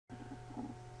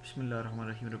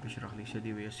बिस्मिल्लाहिर्रहमानिर्रहीम रब्बि इश्रह ली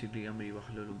सदरी व यस्सिर ली अमरी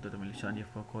वहलुल उक़दतम मिन लिसानी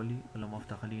यफ़क़हू क़ौली अल्लाहुम्मा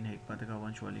अफ़्तह ली हिकमतक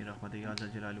वंशुर रहमतक या ज़ल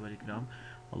जलाली वल इकराम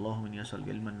अल्लाहुम्मा इन्नी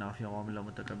असअलुका इल्मन नाफ़िअन व अमलन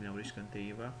मुतक़ब्बलन व रिज़्क़न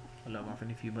तय्यिबा अल्लाहुम्मा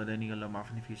आफ़िनी फ़ी बदनी अल्लाहुम्मा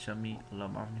आफ़िनी फ़ी समई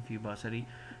अल्लाहुम्मा आफ़िनी फ़ी बसरी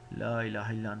ला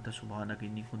इलाहा इल्ला अंता सुब्हानक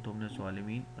इन्नी कुन्तु मिनज़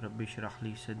ज़ालिमीन रब्बि इश्रह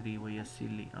ली सदरी व यस्सिर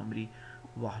ली अमरी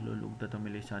वहलुल उक़दतम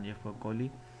मिन लिसानी यफ़क़हू क़ौली.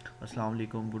 Assalamu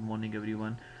alaikum, good morning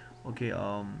everyone. Okay,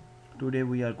 today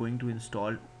we are going to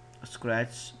install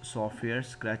Scratch software.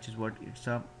 Scratch is what it's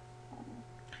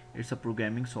a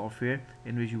programming software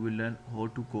in which you will learn how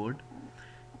to code,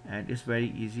 and it's very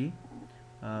easy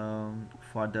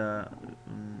for the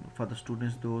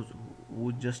students, those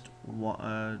who just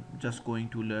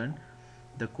going to learn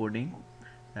the coding.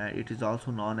 It is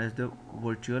also known as the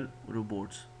virtual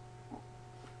robots.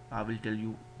 I will tell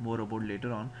you more about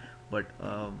later on, but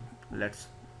let's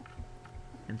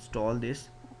install this.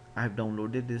 I have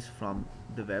downloaded this from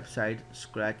the website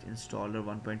Scratch Installer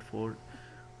 1.4.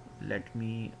 Let me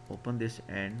open this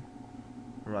and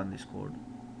run this code,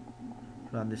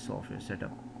 run this software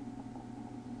setup.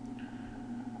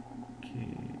 Okay,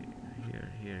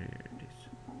 here it is.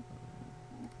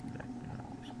 Let me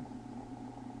run this one.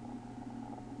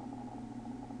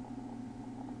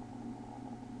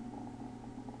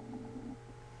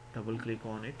 Double click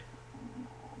on it.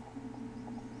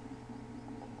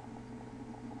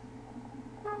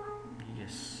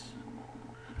 Yes,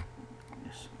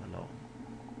 allow.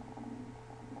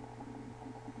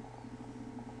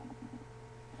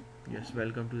 Yes,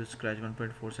 welcome to the Scratch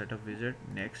 1.4 setup wizard.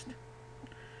 Next.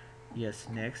 Yes,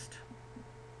 next.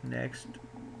 Yes,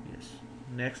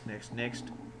 next.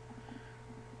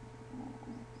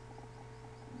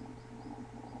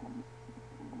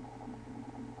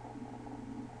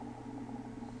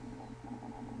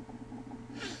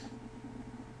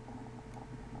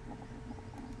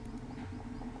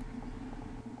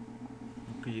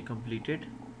 Okay, you completed.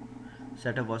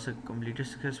 Setup was completed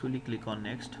successfully. Click on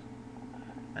next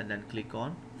and then click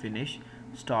on finish.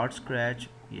 Start Scratch.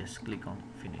 Yes, click on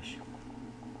finish.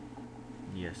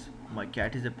 Yes, my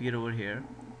cat is appear over here.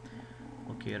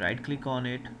 Okay, right click on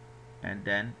it and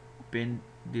then pin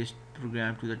this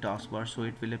program to the taskbar, so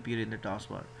it will appear in the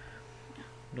taskbar.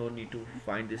 No need to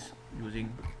find this using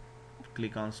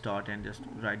click on start and just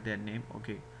write their name.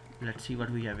 Okay, let's see what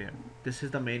we have here. This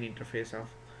is the main interface of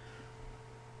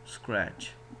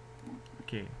Scratch.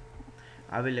 Okay,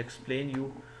 I will explain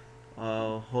you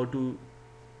how to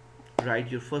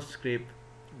write your first script,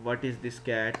 what is this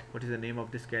cat, what is the name of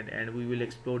this cat, and we will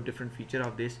explore different feature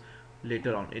of this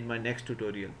later on in my next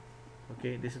tutorial.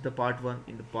 Okay, this is the part 1.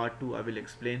 In the part 2 I will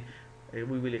explain,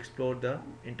 we will explore the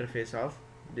interface of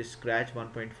this Scratch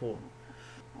 1.4.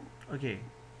 okay,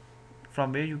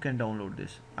 from where you can download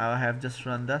this. I have just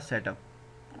run the setup.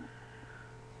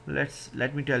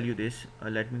 Let me tell you this.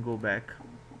 Let me go back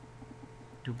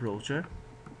to browser,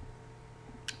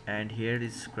 and here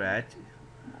is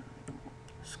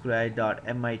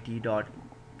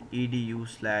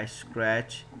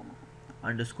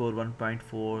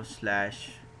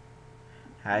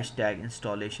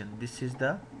This is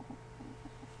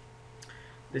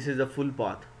the full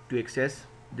path to access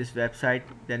this website.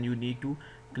 Then you need to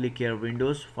click here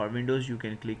Windows. For Windows you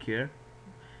can click here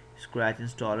Scratch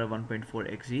Installer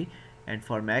 1.4.exe, and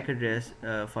for Mac address,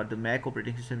 for the Mac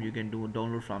operating system, you can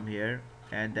download from here,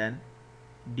 and then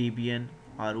Debian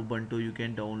or Ubuntu you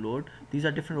can download. These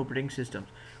are different operating systems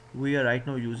we are right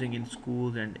now using in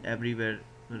schools and everywhere.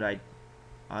 Right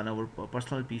on our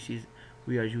personal PCs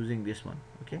we are using this one.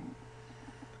 Okay,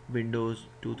 Windows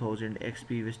 2000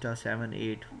 XP, Vista 7,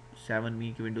 8, 7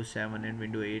 Meek, Windows 7 and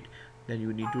Windows 8. Then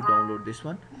you need to download this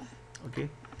one. Okay,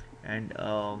 and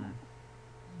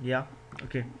yeah,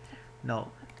 okay,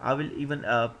 now I will even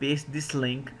paste this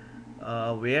link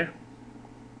where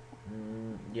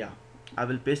yeah, I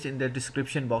will paste in the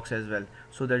description box as well,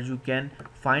 so that you can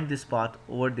find this path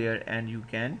over there and you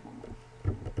can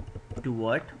do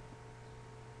what,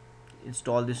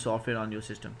 install this software on your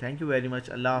system. Thank you very much.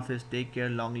 Allah Hafiz, take care,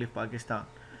 long live Pakistan.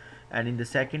 And in the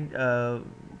second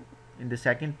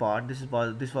part, this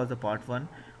was the part 1,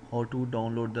 how to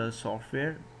download the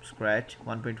software Scratch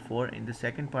 1.4. In the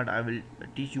second part I will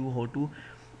teach you how to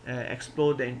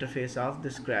explore the interface of the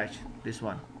Scratch. This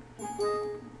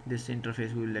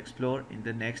interface we will explore in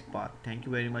the next part. Thank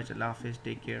you very much. Allah Hafiz,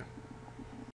 take care.